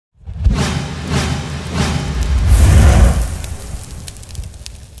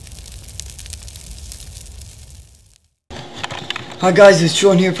Hi guys, it's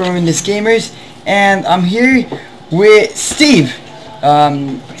Sean here from Indus Gamers, and I'm here with Steve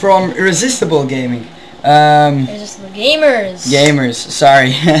from Irresistible Gaming. Irresistible Gamers. Sorry.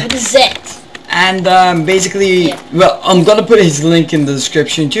 With a Z. And basically, well, I'm gonna put his link in the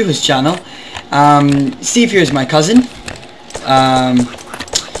description to his channel. Steve here is my cousin, and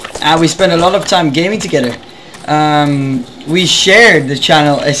we spend a lot of time gaming together. We shared the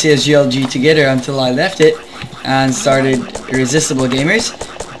channel SASGLG together until I left it and started Irresistible Gamers.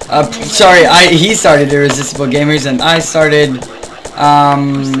 He started Irresistible Gamers and I started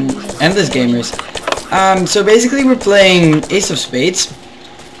Endless Gamers. So basically we're playing Ace of Spades,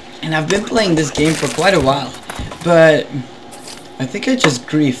 and I've been playing this game for quite a while, but I think I just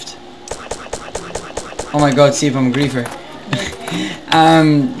griefed. Oh my god, Steve, I'm a griefer.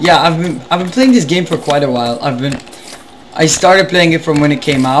 Yeah, I've been playing this game for quite a while. I started playing it from when it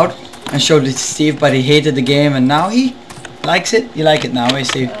came out. I showed it to Steve, but he hated the game, and now he likes it. You like it now, eh,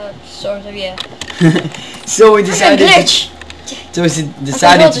 Steve? Sort of, yeah. So we decided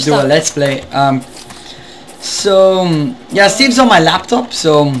to do a let's play. So yeah, Steve's on my laptop,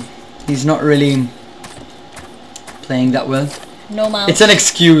 so he's not really playing that well. No mouse. It's an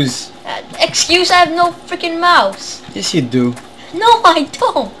excuse. Excuse? I have no freaking mouse. Yes, you do. No, I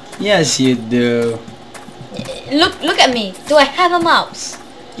don't. Yes, you do. Look at me. Do I have a mouse?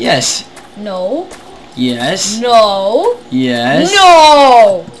 Yes. No. Yes. No. Yes.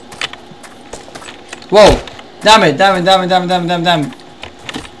 No. Whoa! Damn it!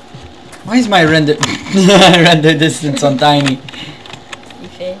 Why is my render render distance on tiny? You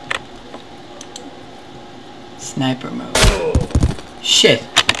fail. Sniper mode. Shit.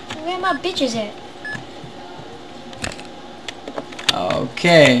 Where my bitches at?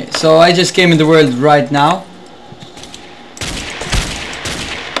 Okay, so I just came in the world right now.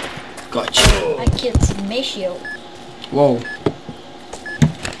 Gotcha. I killed Maceo. Whoa.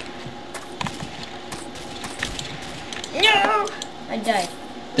 No! I died.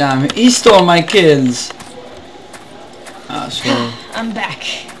 Damn, he stole my kills. Asshole. I'm back.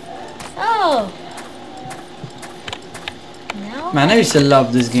 Oh. Now Man, I used to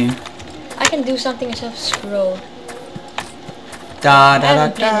love this game. I can do something instead of scroll. Da I da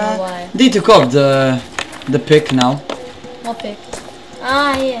haven't da played in a da. while. They took off the pick now. What pick?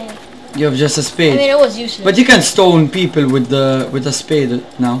 Ah, yeah. You have just a I spade. mean, it was useless. But you can stone people with a spade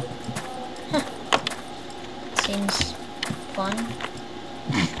now. Seems fun.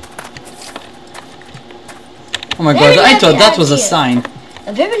 Oh my Very god, I thought lovely that was a idea. sign.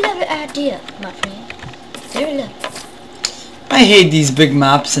 A very lovely idea, my friend. Very lovely. I hate these big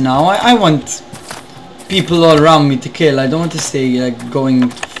maps now. I want people all around me to kill. I don't want to stay like going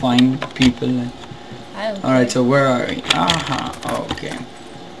to find people. Alright, so where are we? Aha, okay.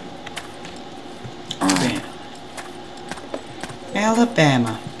 Okay.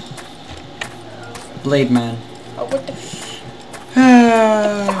 Alabama. Blade Man. Oh, what the f...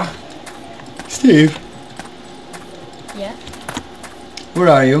 Steve, Yeah? where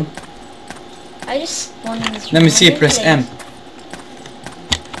are you? I just want this. Let me see, press M.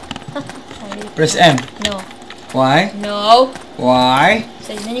 Press M. No. Why? No. Why?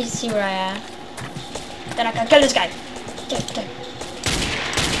 So then you see where I am. Then I can kill this guy. Kill.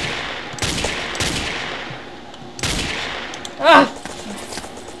 Ah!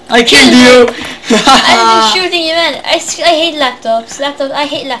 I killed you! I'm shooting you, man. I hate laptops. I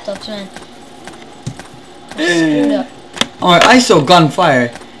hate laptops, man. I screwed up. Oh, I saw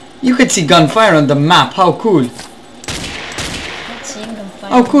gunfire. You could see gunfire on the map. How cool! Not seeing gunfire.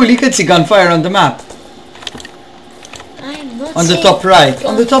 How cool! You could see gunfire on the map. I'm not On the seeing top right.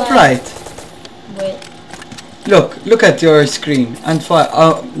 On the top gunfire. right. Wait. Look at your screen and fire.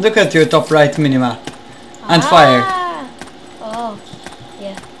 Look at your top right minimap and fire. Oh,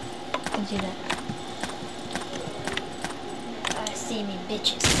 yeah. I can see that. I see me,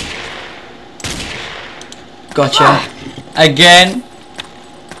 bitches. Gotcha. Again.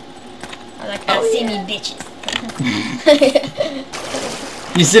 I see me, bitches.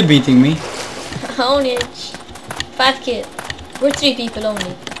 You still beating me? Only 5 kills. We're 3 people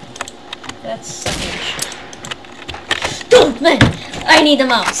only. That's savage. Don't, man! I need a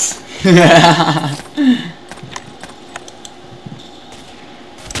mouse.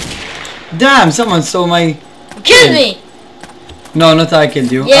 Damn! Someone stole my. Kill me! No, not I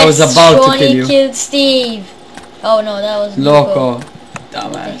killed you. Yes, I was about to kill you. killed Steve. Oh no, that was Loco. That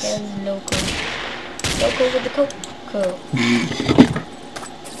Dumbass. was Loco. Loco with the cocoa.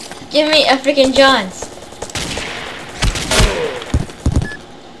 Give me a freaking Johns.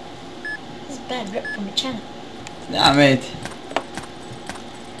 This is bad rep from the channel. Damn it.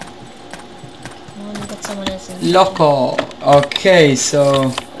 Oh, you got someone else in. Loco. Okay,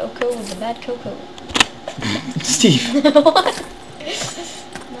 so Loco with the bad cocoa. Steve. What?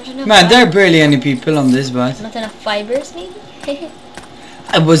 Not enough Man, there are barely any people on this, but not enough fibers, maybe?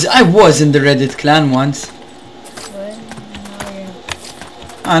 I was in the Reddit clan once. Well, now you're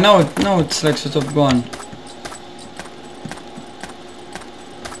not. Ah, now it's like sort of gone.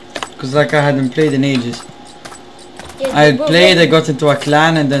 Cause like I hadn't played in ages. Yeah, I had we're played, I raping. got into a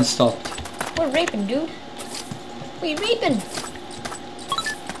clan and then stopped. We're raping, dude. We raping.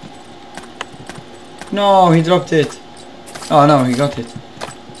 No, he dropped it. Oh no, he got it.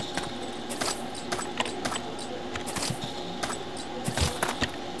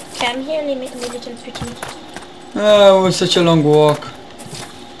 Come here, me little pretty. Oh, it was such a long walk.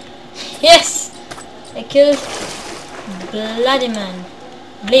 Yes! I killed Bloody Man.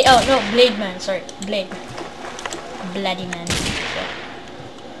 Blade, oh no, Blade Man, sorry. Blade. Bloody Man. Yeah.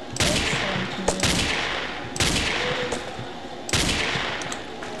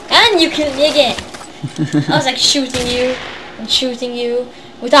 And you killed me again. I was like shooting you and shooting you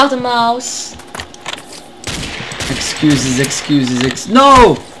without a mouse. Excuses,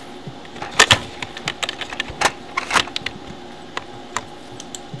 no!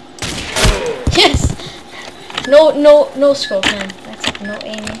 Yes! No scope, man. That's like no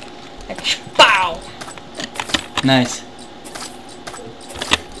aiming. Like, pow! Nice.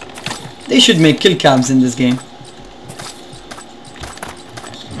 They should make kill cams in this game.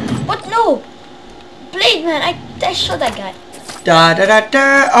 What? No! Blade Man, I shot that guy. Da da da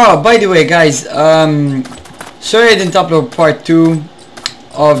da. Oh, by the way, guys, sorry I didn't upload part 2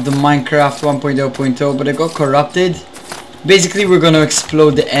 of the Minecraft 1.0.0, but it got corrupted. Basically, we're gonna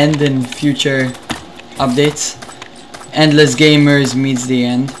explode the end in future updates. Endless Gamers meets the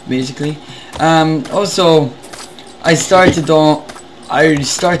end, basically. Also, I started the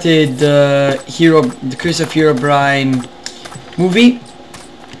Curse of Herobrine movie.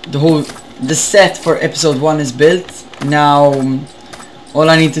 The set for episode 1 is built. Now all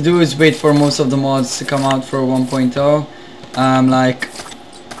I need to do is wait for most of the mods to come out for 1.0, like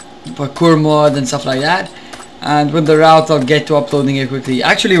parkour mod and stuff like that, and when they're out I'll get to uploading it quickly.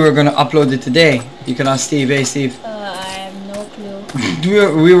 Actually, we're gonna upload it today. You can ask Steve. Hey Steve. I have no clue.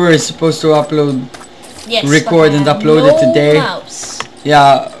 we were supposed to upload, Yes, record and upload it today. Mouse.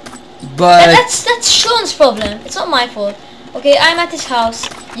 Yeah, but That's Sean's problem. It's not my fault. Okay, I'm at his house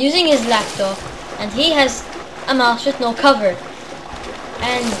using his laptop, and he has a mouse with no cover,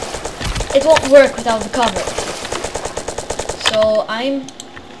 and it won't work without the cover. So I'm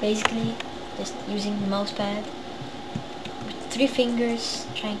basically just using the mouse pad with 3 fingers,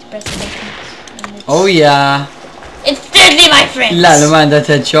 trying to press the buttons. And it's oh yeah, it's deadly, my friends. Lalo man, that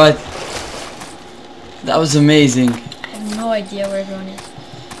headshot, that was amazing. I have no idea where everyone is.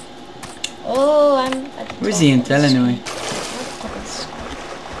 Oh, I'm at the Where's top the of intel screen. anyway? At the top of the screen.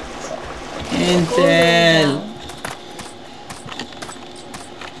 So, Intel. down.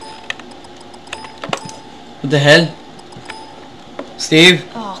 What the hell? Steve?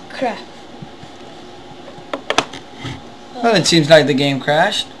 Oh crap. Well, it seems like the game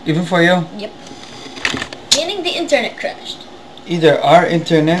crashed, even for you. Yep. Meaning the internet crashed. Either our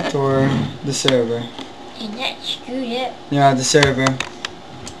internet or the server. And that screwed up. Yeah, the server.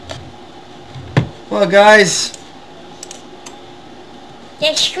 Well, guys,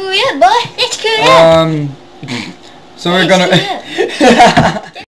 That screwed up, boy. That screwed up. so we're That gonna